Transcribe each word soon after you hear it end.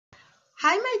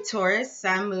Hi, my Taurus,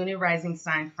 Sun, Moon, and Rising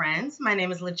sign friends. My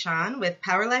name is LaChan with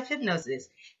Power Life Hypnosis,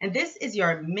 and this is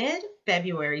your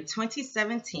mid-February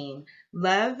 2017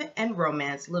 Love and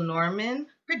Romance Lenormand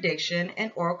Prediction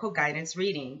and Oracle Guidance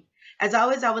reading. As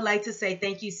always, I would like to say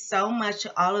thank you so much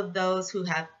to all of those who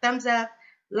have thumbs up,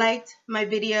 liked my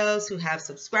videos, who have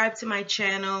subscribed to my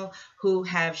channel, who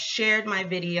have shared my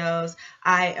videos.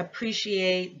 I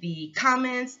appreciate the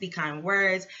comments, the kind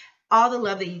words, all the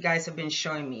love that you guys have been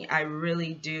showing me. I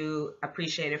really do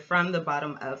appreciate it from the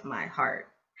bottom of my heart.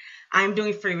 I'm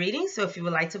doing free readings, so if you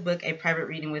would like to book a private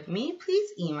reading with me,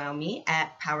 please email me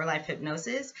at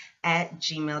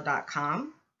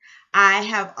powerlifehypnosis@gmail.com. I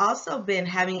have also been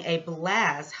having a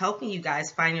blast helping you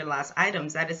guys find your lost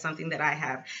items. That is something that I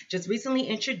have just recently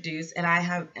introduced, and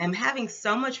am having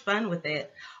so much fun with it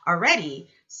already.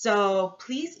 So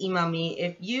please email me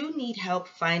if you need help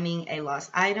finding a lost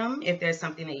item, if there's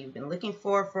something that you've been looking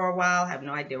for a while, have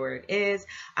no idea where it is.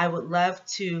 I would love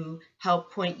to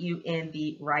help point you in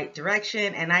the right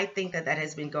direction, and I think that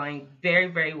has been going very,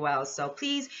 very well. So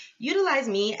please utilize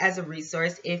me as a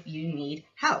resource if you need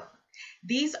help.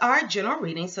 These are general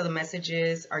readings, so the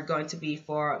messages are going to be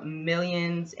for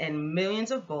millions and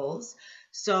millions of bulls.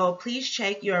 So please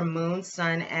check your moon,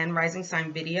 sun, and rising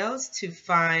sign videos to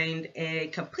find a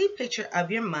complete picture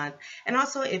of your month. And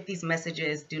also, if these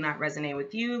messages do not resonate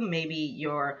with you, maybe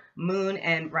your moon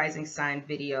and rising sign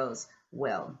videos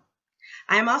will.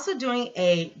 I am also doing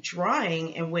a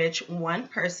drawing in which one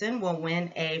person will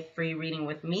win a free reading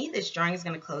with me. This drawing is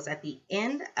going to close at the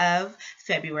end of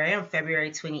February, on February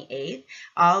 28th.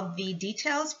 All the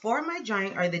details for my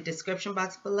drawing are in the description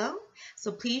box below,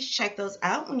 so please check those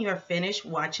out when you are finished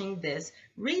watching this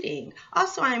reading.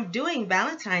 Also, I'm doing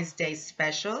Valentine's Day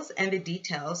specials, and the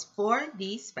details for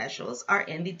these specials are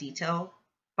in the detail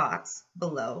box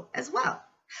below as well.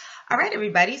 All right,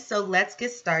 everybody, so let's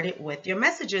get started with your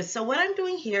messages. So what I'm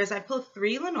doing here is I pulled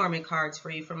 3 Lenormand cards for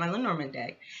you from my Lenormand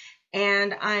deck,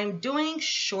 and I'm doing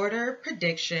shorter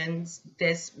predictions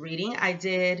this reading. I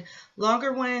did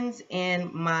longer ones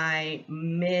in my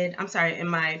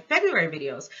February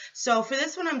videos. So for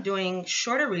this one, I'm doing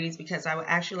shorter readings because I would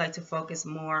actually like to focus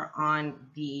more on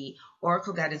the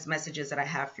Oracle guidance messages that I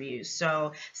have for you.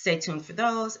 So stay tuned for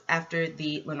those after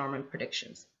the Lenormand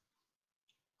predictions.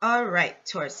 All right,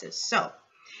 Tauruses. So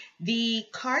the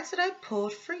cards that I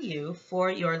pulled for you for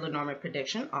your Lenormand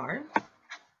prediction are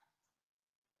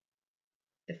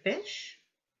the fish,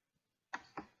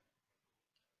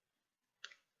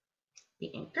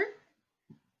 the anchor,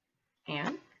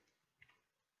 and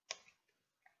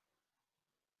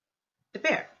the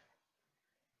bear.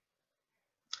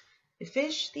 The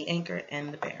fish, the anchor,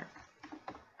 and the bear.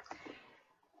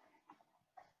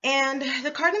 And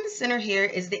the card in the center here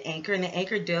is the anchor, and the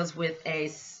anchor deals with a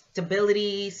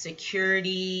stability,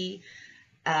 security,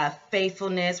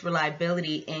 faithfulness,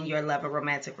 reliability in your love or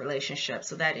romantic relationship.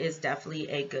 So that is definitely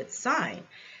a good sign.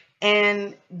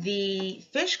 And the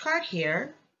fish card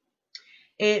here,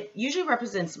 it usually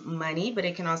represents money, but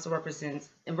it can also represent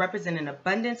an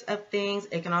abundance of things.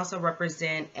 It can also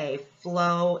represent a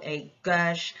flow, a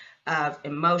gush of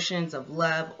emotions, of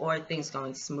love, or things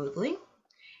going smoothly.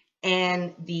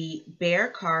 And the bear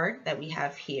card that we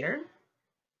have here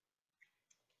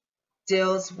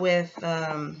deals with,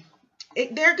 there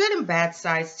are good and bad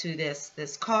sides to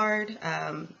this card.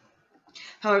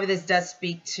 However, this does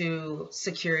speak to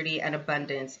security and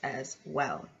abundance as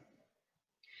well.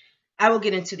 I will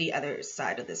get into the other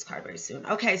side of this card very soon.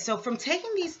 Okay, so from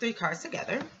taking these 3 cards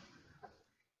together,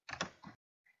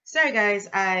 sorry guys,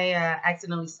 I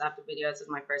accidentally stopped the video. This is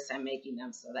my first time making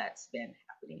them, so that's been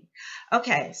happening.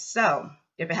 Okay, so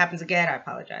if it happens again, I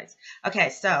apologize.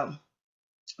 Okay, so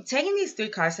taking these 3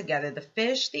 cards together, the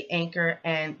fish, the anchor,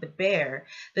 and the bear,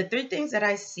 the 3 things that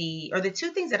I see, or the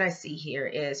 2 things that I see here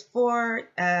is for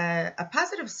a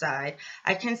positive side,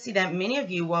 I can see that many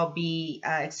of you will be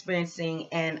experiencing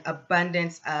an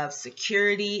abundance of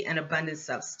security, an abundance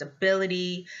of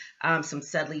stability, some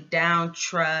settling down,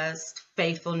 trust,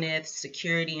 faithfulness,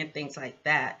 security, and things like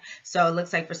that. So it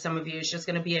looks like for some of you, it's just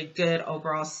going to be a good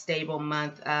overall stable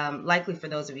month, likely for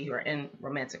those of you who are in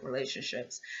romantic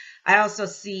relationships. I also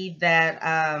see that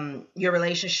your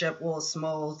relationship will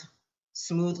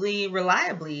smoothly,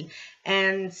 reliably.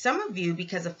 And some of you,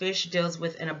 because a fish deals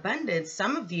with an abundance,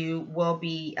 some of you will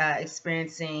be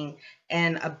experiencing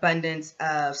an abundance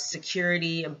of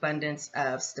security, abundance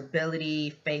of stability,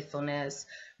 faithfulness,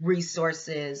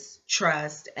 resources,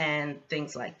 trust, and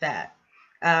things like that.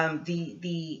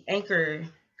 The anchor,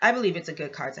 I believe it's a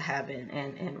good card to have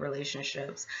in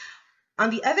relationships. On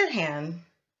the other hand,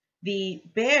 The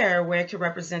bear, where it can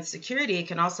represent security, it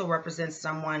can also represent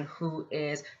someone who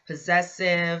is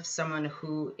possessive, someone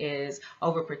who is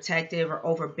overprotective or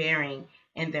overbearing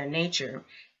in their nature.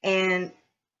 And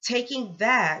taking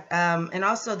that, and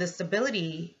also the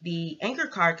stability, the anchor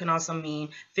card can also mean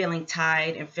feeling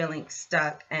tied and feeling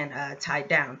stuck and tied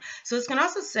down. So this can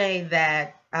also say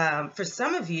that for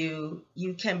some of you,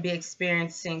 you can be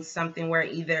experiencing something where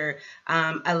either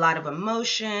a lot of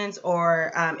emotions,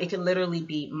 or it can literally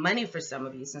be money for some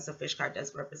of you, since the fish card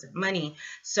does represent money.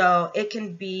 So it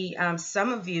can be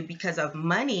some of you, because of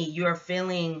money, you're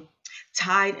feeling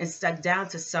tied and stuck down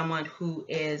to someone who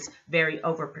is very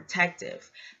overprotective.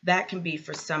 That can be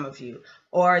for some of you.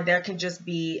 Or there can just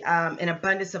be an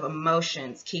abundance of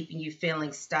emotions keeping you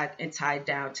feeling stuck and tied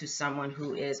down to someone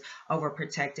who is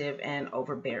overprotective and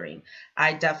overbearing.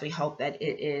 I definitely hope that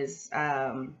it is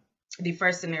the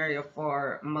first scenario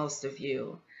for most of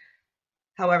you.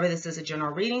 However, this is a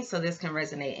general reading, so this can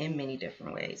resonate in many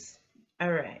different ways.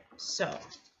 All right, so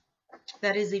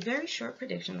that is a very short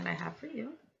prediction that I have for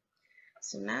you.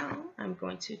 So now I'm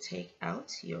going to take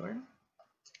out your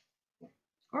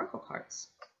oracle cards.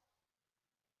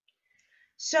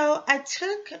 So I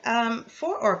took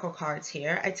 4 oracle cards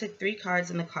here. I took 3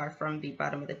 cards in the card from the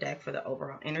bottom of the deck for the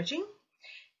overall energy.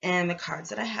 And the cards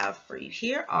that I have for you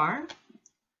here are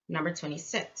number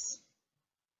 26.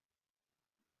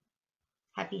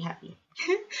 Happy, happy.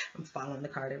 I'm following the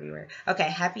card everywhere. Okay,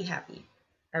 happy, happy.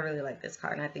 I really like this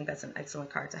card, and I think that's an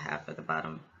excellent card to have for the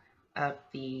bottom of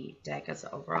the deck as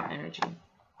the overall energy.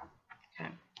 Okay.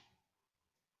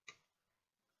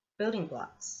 Building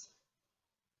blocks.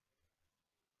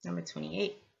 Number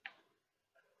 28.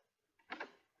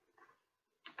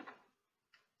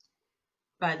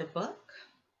 By the book.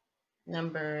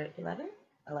 Number 11.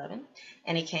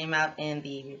 And it came out in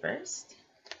the reversed.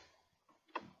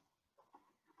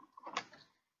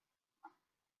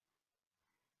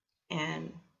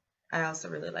 And I also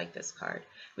really like this card.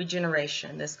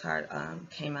 Regeneration. This card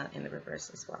came out in the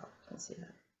reverse as well. You can see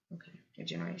that. Okay,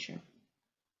 regeneration.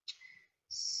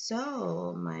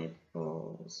 So, my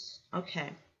bulls. Okay,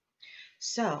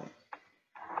 so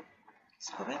let's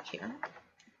go back here.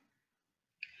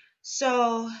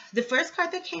 So, the first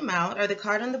card that came out, or the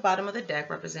card on the bottom of the deck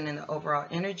representing the overall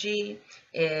energy,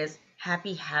 is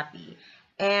happy, happy.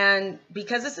 And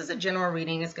because this is a general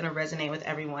reading, it's going to resonate with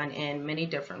everyone in many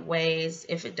different ways.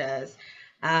 If it does,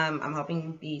 I'm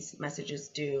hoping these messages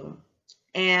do.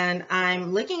 And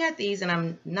I'm looking at these, and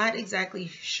I'm not exactly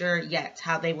sure yet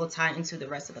how they will tie into the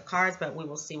rest of the cards, but we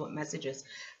will see what messages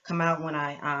come out when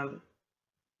I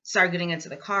start getting into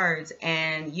the cards,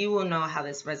 and you will know how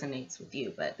this resonates with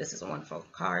you. But this is a wonderful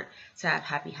card to have.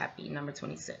 Happy, happy, number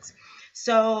 26.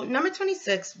 So number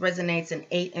 26 resonates in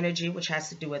 8 energy, which has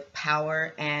to do with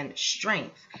power and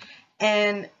strength.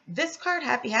 And this card,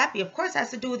 happy, happy, of course,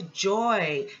 has to do with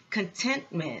joy,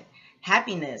 contentment,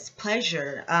 happiness,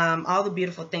 pleasure, all the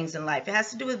beautiful things in life. It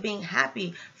has to do with being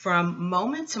happy from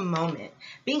moment to moment,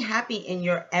 being happy in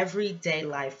your everyday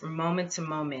life from moment to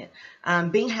moment,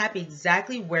 being happy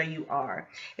exactly where you are.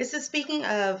 It's just speaking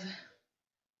of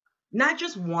not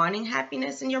just wanting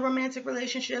happiness in your romantic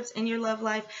relationships, in your love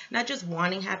life, not just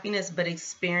wanting happiness, but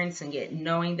experiencing it,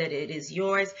 knowing that it is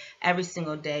yours every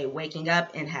single day, waking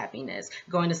up in happiness,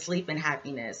 going to sleep in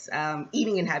happiness,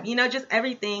 eating in happiness. You know, just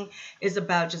everything is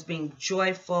about just being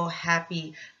joyful,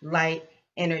 happy, light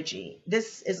energy.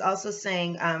 This is also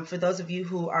saying, for those of you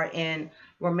who are in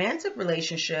romantic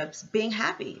relationships, being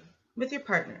happy with your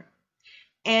partner.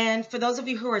 And for those of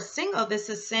you who are single, this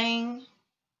is saying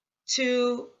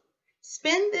to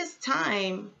spend this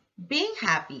time being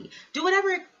happy. Do whatever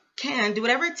it can, do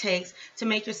whatever it takes to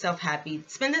make yourself happy.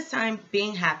 Spend this time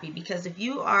being happy, because if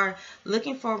you are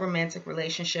looking for a romantic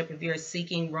relationship, if you're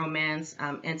seeking romance,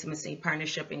 intimacy,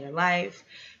 partnership in your life,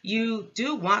 you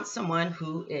do want someone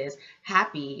who is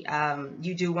happy.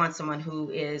 You do want someone who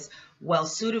is well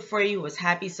suited for you, who is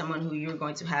happy, someone who you're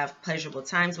going to have pleasurable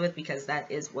times with, because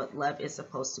that is what love is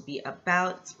supposed to be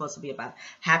about. It's supposed to be about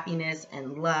happiness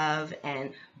and love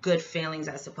and good feelings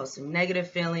as opposed to negative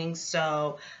feelings.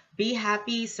 So be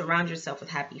happy, surround yourself with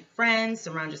happy friends,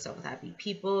 surround yourself with happy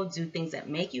people, do things that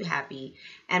make you happy.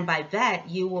 And by that,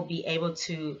 you will be able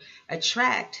to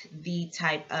attract the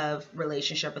type of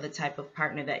relationship or the type of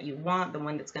partner that you want, the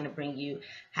one that's going to bring you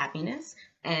happiness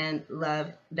and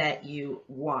love that you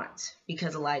want.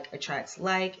 Because like attracts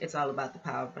like, it's all about the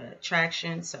power of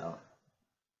attraction. So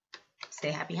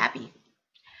stay happy, happy.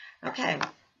 Okay,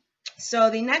 so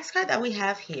the next card that we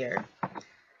have here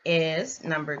is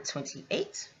number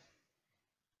 28.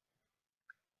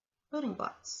 Building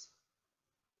blocks.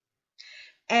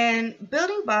 And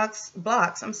building blocks,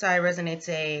 resonates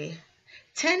a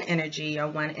 10 energy or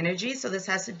 1 energy. So this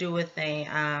has to do with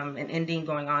an ending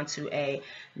going on to a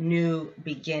new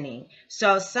beginning.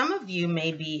 So some of you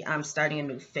may be starting a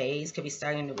new phase, could be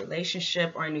starting a new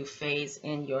relationship or a new phase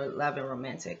in your love and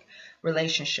romantic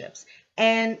relationships.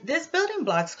 And this building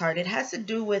blocks card, it has to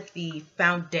do with the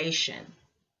foundation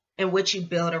in which you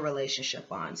build a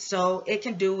relationship on. So it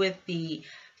can do with the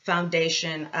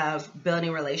foundation of building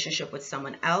a relationship with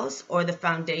someone else, or the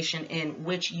foundation in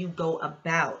which you go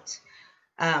about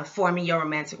forming your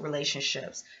romantic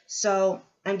relationships. So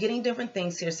I'm getting different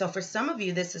things here. So for some of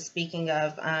you, this is speaking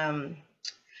of,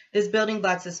 this building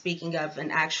blocks is speaking of an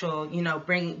actual,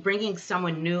 bringing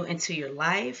someone new into your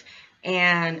life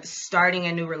and starting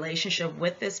a new relationship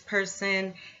with this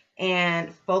person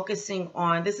and focusing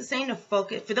on, this is saying to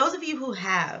focus, for those of you who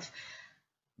have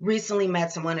recently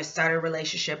met someone or started a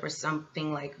relationship or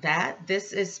something like that,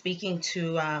 this is speaking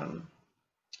to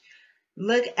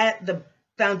look at the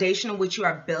foundation in which you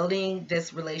are building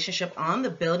this relationship on, the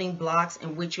building blocks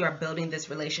in which you are building this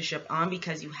relationship on,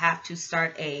 because you have to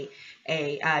start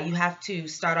you have to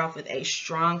start off with a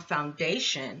strong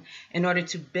foundation in order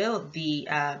to build the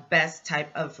best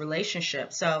type of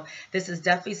relationship. So this is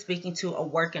definitely speaking to a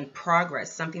work in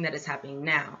progress, something that is happening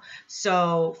now.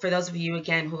 So for those of you,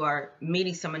 again, who are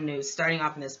meeting someone new, starting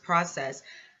off in this process,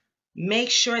 make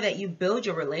sure that you build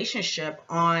your relationship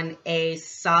on a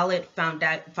solid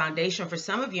foundation. For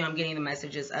some of you, I'm getting the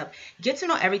messages of get to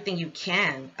know everything you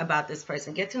can about this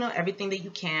person. Get to know everything that you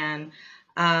can.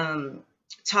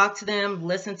 Talk to them,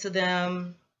 listen to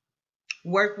them,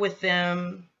 work with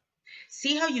them.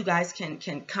 See how you guys can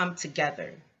come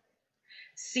together.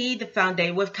 See the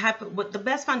foundation, with the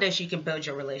best foundation you can build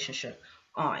your relationship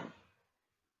on.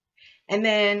 And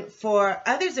then for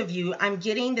others of you, I'm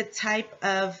getting the type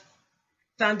of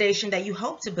foundation that you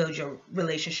hope to build your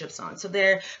relationships on. So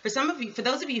for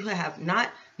those of you who have not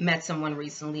met someone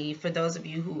recently, for those of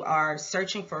you who are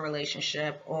searching for a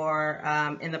relationship or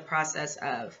in the process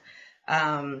of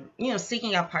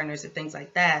seeking out partners and things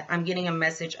like that, I'm getting a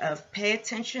message of pay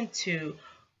attention to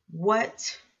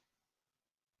what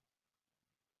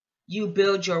you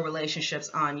build your relationships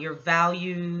on, your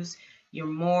values, your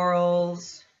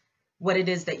morals, what it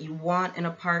is that you want in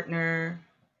a partner,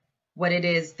 what it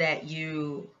is that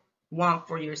you want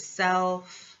for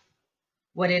yourself,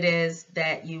 what it is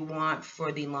that you want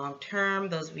for the long term,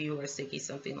 those of you who are seeking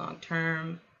something long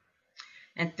term,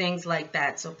 and things like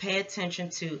that. So pay attention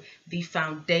to the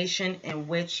foundation in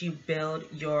which you build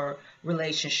your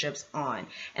relationships on.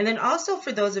 And then also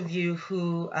for those of you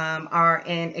who are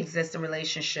in existing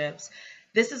relationships,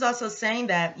 this is also saying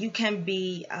that you can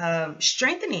be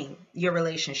strengthening your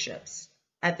relationships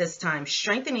at this time,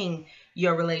 strengthening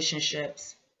your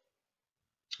relationships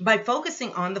by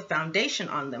focusing on the foundation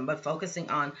on them, by focusing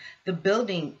on the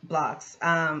building blocks,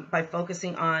 by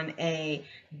focusing on a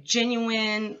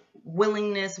genuine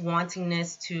willingness,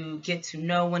 wantingness to get to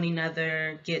know one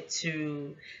another, get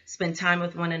to spend time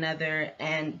with one another,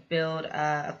 and build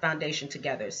a foundation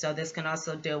together. So this can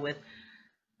also deal with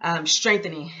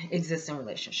strengthening existing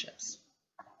relationships.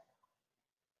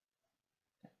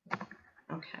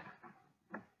 Okay.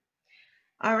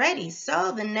 Alrighty,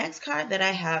 so the next card that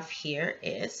I have here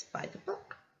is by the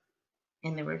book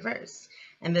in the reverse.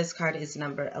 And this card is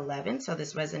number 11. So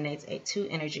this resonates a 2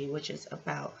 energy, which is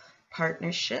about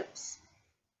partnerships.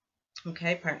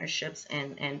 Okay, partnerships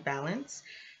and balance.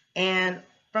 And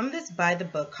from this by the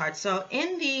book card, so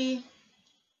in the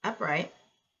upright,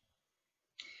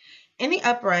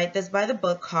 this by the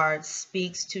book card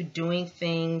speaks to doing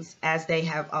things as they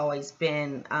have always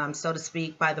been, so to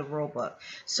speak, by the rule book.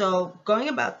 So going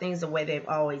about things the way they've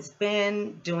always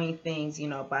been, doing things,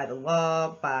 by the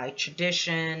law, by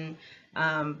tradition,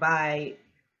 by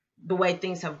the way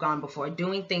things have gone before,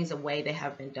 doing things the way they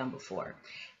have been done before.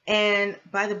 And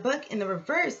by the book in the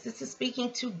reverse, this is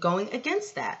speaking to going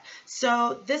against that.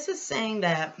 So this is saying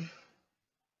that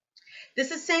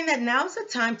now's the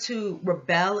time to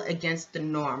rebel against the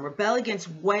norm, rebel against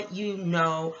what you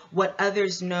know, what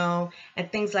others know,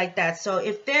 and things like that. So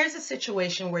if there's a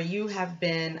situation where you have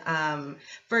been,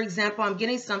 for example, I'm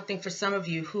getting something for some of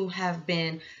you who have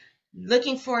been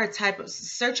looking for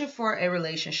searching for a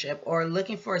relationship or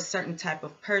looking for a certain type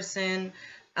of person.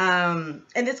 And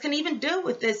this can even deal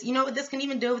with this, this can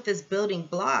even deal with this building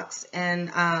blocks and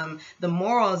the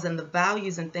morals and the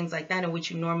values and things like that in which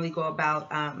you normally go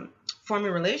about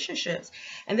forming relationships.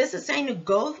 And this is saying to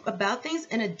go about things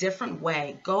in a different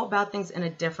way. Go about things in a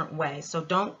different way. So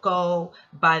don't go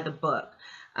by the book.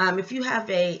 If you have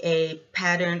a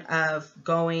pattern of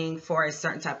going for a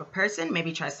certain type of person,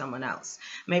 maybe try someone else.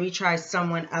 Maybe try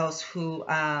someone else who,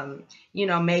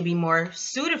 may be more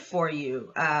suited for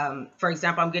you. For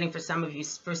example, I'm getting for some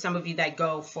of you that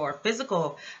go for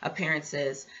physical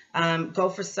appearances, go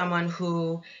for someone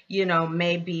who,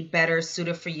 may be better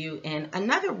suited for you in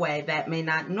another way that may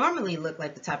not normally look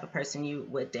like the type of person you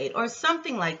would date, or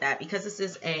something like that, because this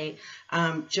is a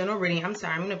general reading. I'm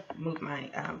sorry, I'm going to move my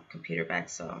computer back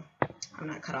so I'm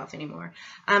not cut off anymore.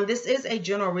 This is a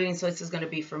general reading, so this is going to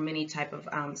be for many type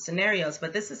of scenarios,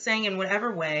 but this is saying in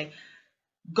whatever way,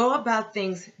 go about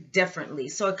things differently.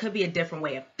 So it could be a different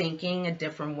way of thinking, a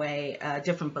different way,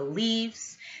 different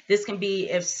beliefs. This can be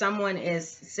if someone is,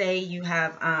 say you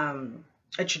have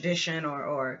a tradition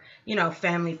or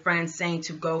family, friends saying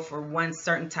to go for one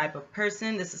certain type of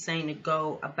person. This is saying to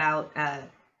go about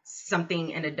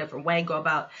something in a different way, go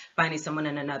about finding someone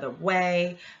in another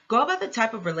way, go about the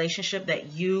type of relationship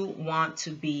that you want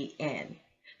to be in,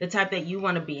 the type that you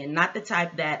want to be in, not the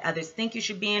type that others think you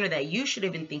should be in or that you should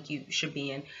even think you should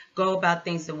be in. Go about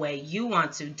things the way you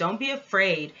want to. Don't be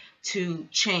afraid to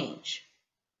change,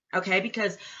 okay?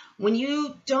 Because when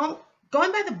you don't,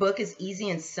 going by the book is easy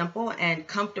and simple and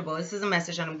comfortable. This is a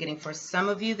message that I'm getting for some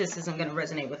of you. This isn't going to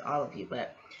resonate with all of you,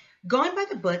 but going by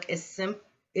the book is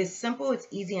simple, it's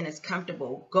easy, and it's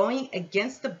comfortable. Going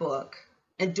against the book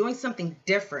and doing something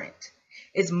different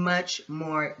is much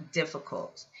more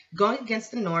difficult. Going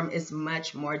against the norm is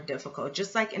much more difficult.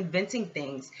 Just like inventing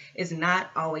things is not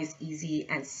always easy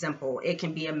and simple. It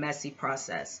can be a messy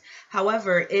process.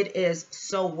 However, it is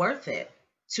so worth it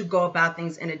to go about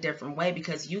things in a different way,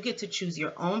 because you get to choose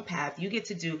your own path. You get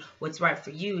to do what's right for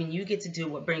you, and you get to do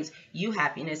what brings you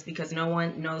happiness, because no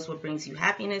one knows what brings you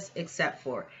happiness except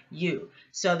for you.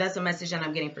 So that's a message that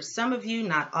I'm getting for some of you,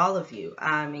 not all of you.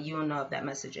 And you will know if that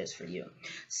message is for you.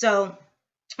 So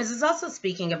this is also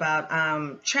speaking about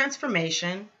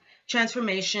transformation,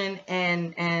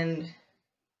 and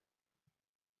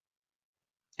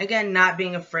again, not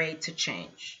being afraid to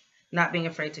change. Not being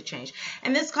afraid to change.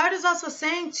 And this card is also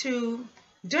saying to,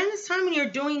 during this time when you're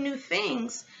doing new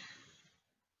things,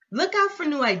 look out for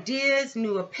new ideas,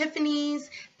 new epiphanies,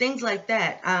 things like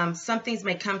that. Some things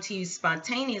may come to you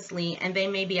spontaneously, and they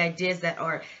may be ideas that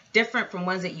are different from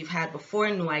ones that you've had before,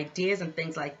 new ideas and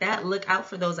things like that. Look out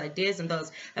for those ideas and those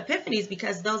epiphanies,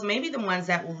 because those may be the ones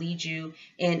that will lead you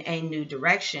in a new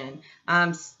direction.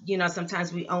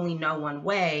 Sometimes we only know one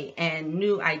way, and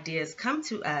new ideas come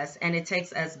to us, and it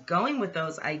takes us going with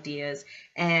those ideas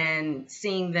and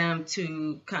seeing them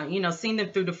to come, seeing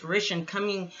them through to fruition,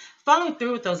 following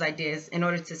through with those ideas in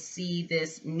order to see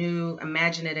this new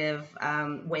imaginative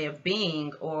way of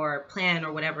being or plan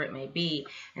or whatever it may be.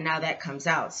 And now that comes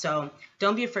out. So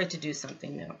don't be afraid to do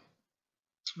something new.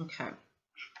 Okay.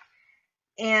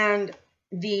 And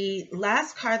the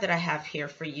last card that I have here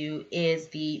for you is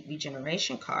the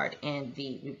regeneration card in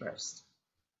the reverse.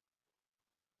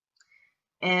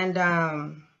 And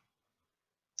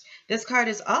this card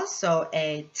is also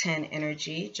a 10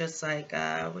 energy, just like,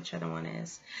 which other one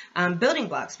is? Building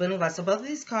blocks. So both of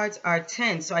these cards are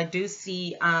 10. So I do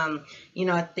see, a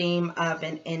theme of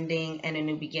an ending and a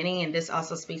new beginning. And this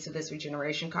also speaks to this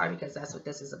regeneration card, because that's what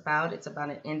this is about. It's about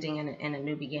an ending and a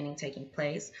new beginning taking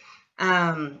place.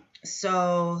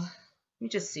 So let me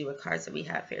just see what cards that we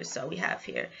have here. So we have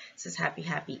here, this is Happy,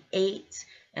 Happy 8.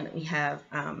 And then we have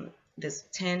this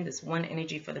 10, this 1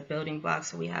 energy for the building block.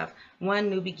 So we have 1,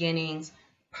 new beginnings,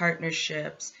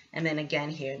 partnerships, and then again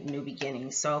here, new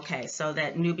beginnings. So, okay, so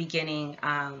that new beginning,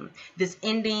 this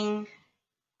ending,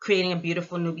 creating a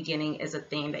beautiful new beginning is a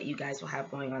theme that you guys will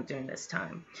have going on during this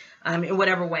time, in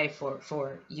whatever way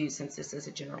for you, since this is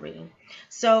a general reading.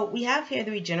 So we have here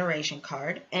the regeneration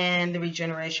card, and the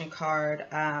regeneration card,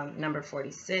 number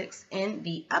 46 in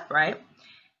the upright.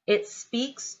 It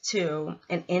speaks to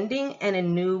an ending and a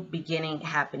new beginning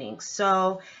happening.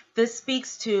 So this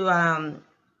speaks to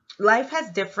life has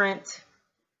different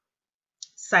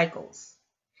cycles.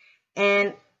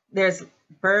 And there's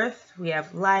birth, we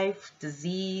have life,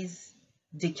 disease,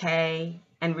 decay,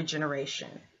 and regeneration.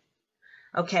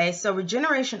 Okay, so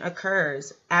regeneration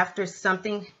occurs after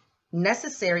something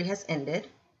necessary has ended.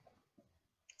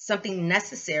 Something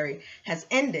necessary has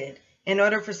ended in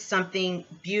order for something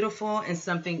beautiful and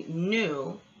something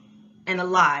new and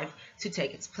alive to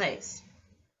take its place.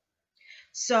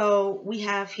 So we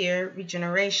have here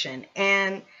regeneration.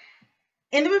 And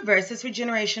in the reverse, this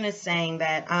regeneration is saying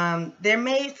that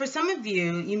for some of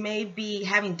you, you may be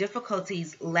having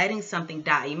difficulties letting something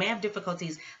die. You may have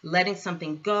difficulties letting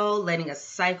something go, letting a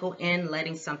cycle end,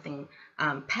 letting something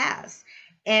pass.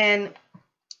 And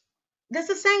this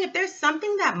is saying if there's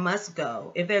something that must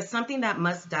go, if there's something that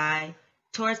must die,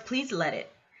 Taurus, please let it.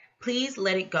 Please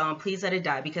let it go and please let it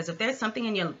die, because if there's something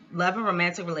in your love and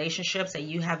romantic relationships that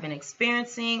you have been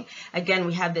experiencing, again,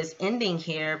 we have this ending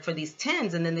here for these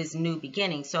 10s and then this new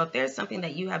beginning. So if there's something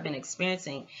that you have been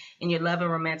experiencing in your love and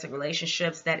romantic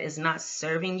relationships that is not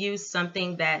serving you,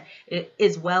 something that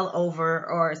is well over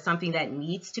or something that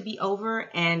needs to be over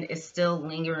and is still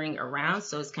lingering around.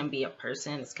 So it can be a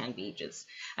person, it can be just,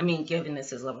 I mean, given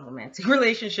this is love and romantic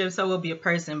relationship, so it will be a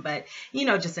person, but you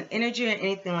know, just an energy or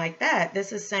anything like that.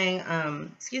 This is saying,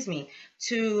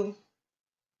 to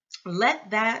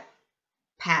let that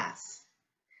pass,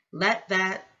 let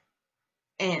that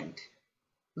end,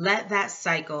 let that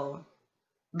cycle,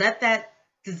 let that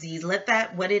disease, let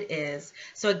that what it is.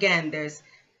 So again, there's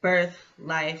birth,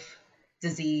 life,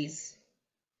 disease,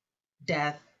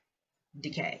 death,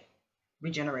 decay,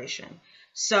 regeneration.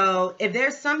 So if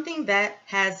there's something that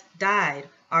has died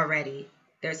already,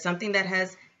 there's something that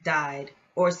has died,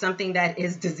 or something that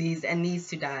is diseased and needs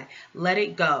to die, let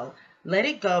it go. Let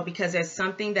it go, because there's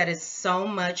something that is so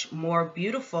much more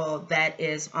beautiful that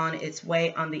is on its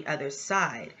way on the other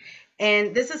side.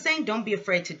 And this is saying don't be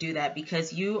afraid to do that,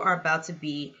 because you are about to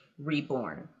be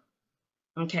reborn.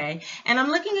 Okay, and I'm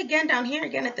looking again down here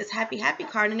again at this happy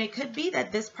card, and it could be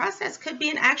that this process could be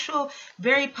an actual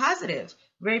very positive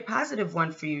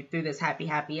one for you through this happy.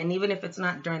 And even if it's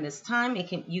not during this time,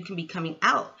 you can be coming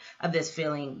out of this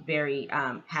feeling very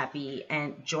happy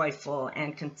and joyful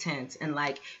and content, and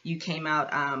like you came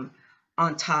out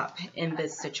on top in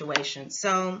this situation.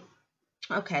 So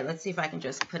okay, let's see if I can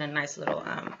just put a nice little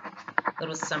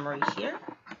summary here.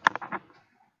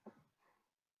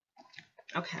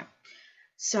 Okay,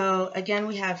 so again,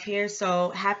 we have here, so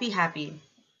happy.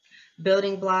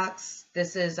 Building blocks.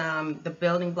 This is the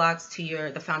building blocks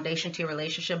to the foundation to your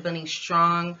relationship, building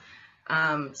strong,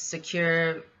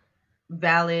 secure,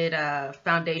 valid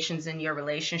foundations in your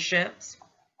relationships.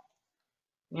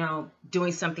 You know,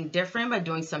 doing something different by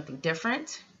doing something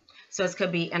different. So this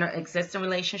could be an existing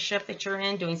relationship that you're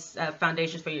in, doing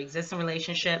foundations for your existing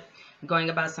relationship, going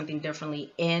about something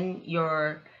differently in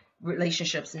your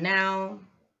relationships now.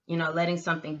 You know, letting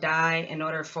something die in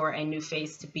order for a new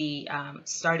phase to be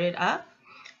started up.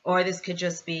 Or this could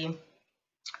just be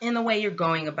in the way you're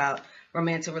going about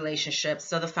romantic relationships.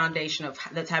 So the foundation of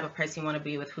the type of person you want to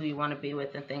be with, who you want to be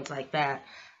with, and things like that.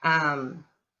 And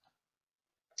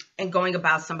going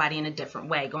about somebody in a different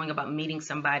way, going about meeting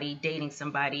somebody, dating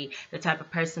somebody, the type of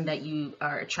person that you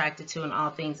are attracted to, and all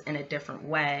things in a different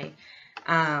way.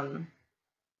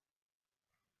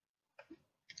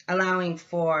 Allowing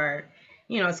for,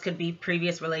 you know, it could be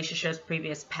previous relationships,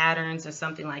 previous patterns, or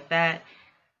something like that.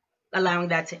 Allowing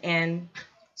that to end.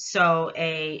 So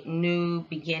a new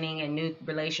beginning, a new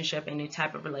relationship, a new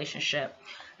type of relationship,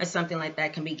 or something like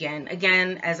that can begin.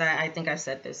 Again, as I think I've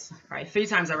said this probably 3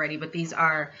 times already, but these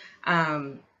are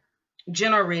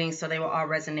general readings, so they will all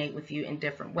resonate with you in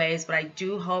different ways. But I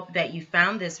do hope that you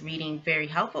found this reading very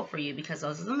helpful for you, because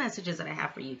those are the messages that I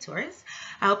have for you, Taurus.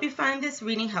 I hope you find this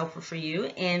reading helpful for you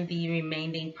in the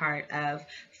remaining part of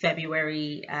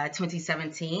February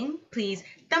 2017. Please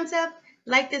thumbs up,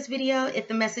 like this video if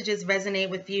the messages resonate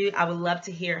with you. I would love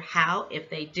to hear how, if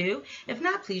they do. If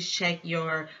not, please check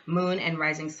your moon and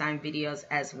rising sign videos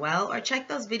as well, or check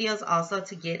those videos also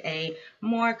to get a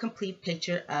more complete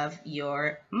picture of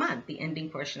your month, the ending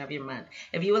portion of your month.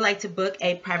 If you would like to book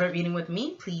a private reading with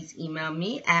me, please email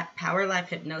me at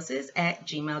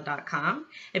powerlifehypnosis@gmail.com.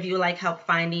 If you would like help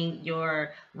finding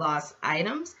your lost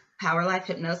items,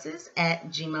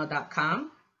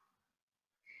 powerlifehypnosis@gmail.com.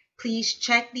 Please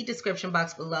check the description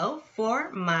box below for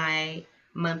my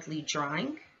monthly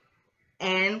drawing,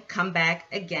 and come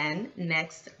back again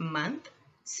next month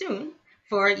soon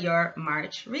for your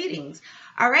March readings.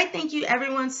 All right, thank you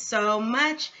everyone so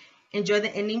much. Enjoy the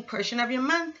ending portion of your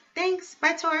month. Thanks.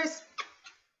 Bye, Taurus.